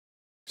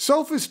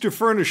Sofas to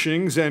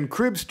Furnishings and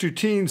Cribs to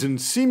Teens in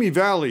Simi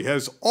Valley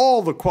has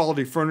all the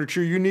quality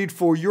furniture you need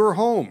for your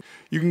home.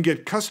 You can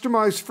get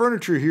customized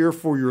furniture here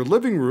for your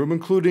living room,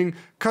 including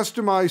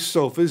customized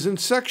sofas and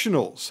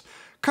sectionals.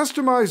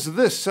 Customize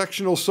this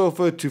sectional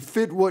sofa to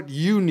fit what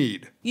you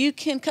need. You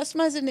can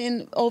customize it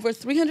in over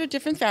 300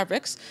 different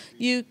fabrics.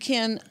 You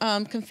can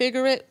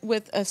configure it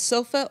with a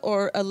sofa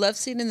or a love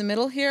seat in the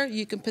middle here.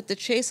 You can put the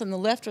chase on the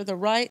left or the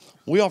right.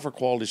 We offer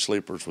quality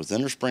sleepers with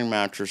innerspring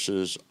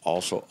mattresses,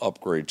 also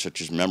upgrades such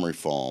as memory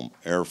foam,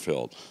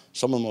 air-filled,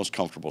 some of the most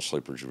comfortable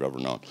sleepers you've ever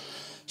known.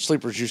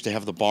 Sleepers used to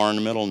have the bar in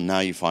the middle, now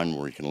you find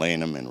where you can lay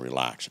in them and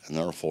relax, and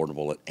they're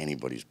affordable at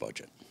anybody's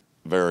budget.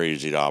 Very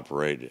easy to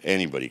operate.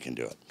 Anybody can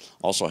do it.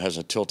 Also has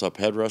a tilt-up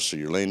headrest, so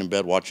you're laying in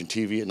bed watching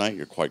TV at night,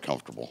 you're quite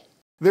comfortable.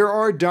 There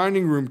are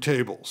dining room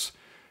tables.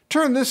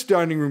 Turn this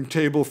dining room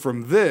table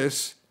from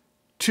this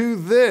to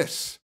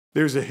this.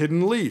 There's a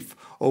hidden leaf.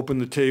 Open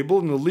the table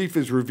and the leaf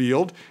is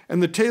revealed,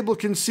 and the table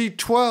can seat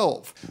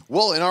 12.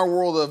 Well, in our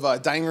world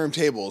of dining room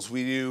tables,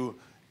 we do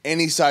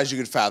any size you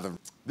could fathom.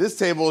 This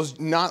table is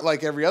not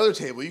like every other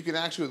table. You can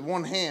actually, with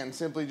one hand,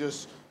 simply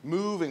just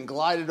move and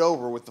glide it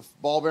over with the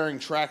ball-bearing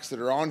tracks that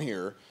are on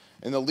here,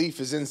 and the leaf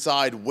is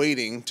inside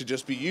waiting to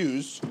just be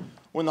used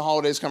when the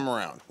holidays come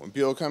around. When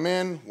people come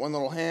in, one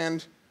little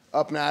hand,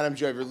 up and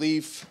Adams, you have your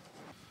leaf.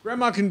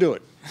 Grandma can do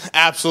it.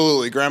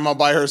 Absolutely, Grandma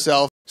by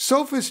herself.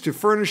 Sofas to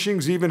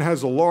Furnishings even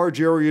has a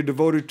large area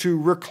devoted to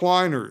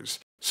recliners.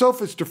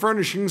 Sofas to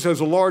Furnishings has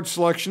a large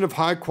selection of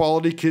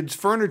high-quality kids'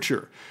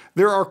 furniture.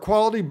 There are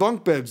quality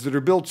bunk beds that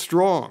are built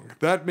strong.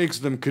 That makes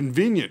them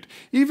convenient,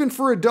 even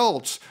for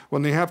adults,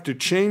 when they have to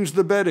change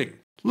the bedding.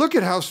 Look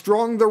at how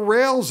strong the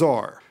rails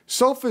are.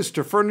 Sofas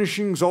to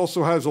Furnishings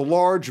also has a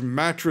large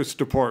mattress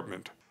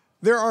department.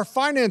 There are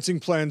financing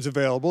plans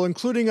available,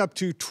 including up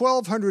to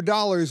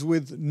 $1,200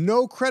 with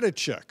no credit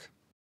check.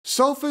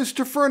 Sofas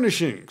to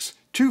Furnishings,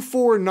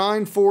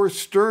 2494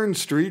 Stern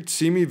Street,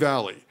 Simi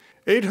Valley.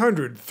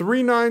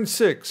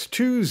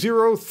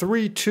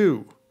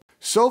 800-396-2032.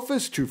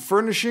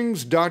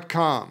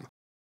 SofasToFurnishings.com.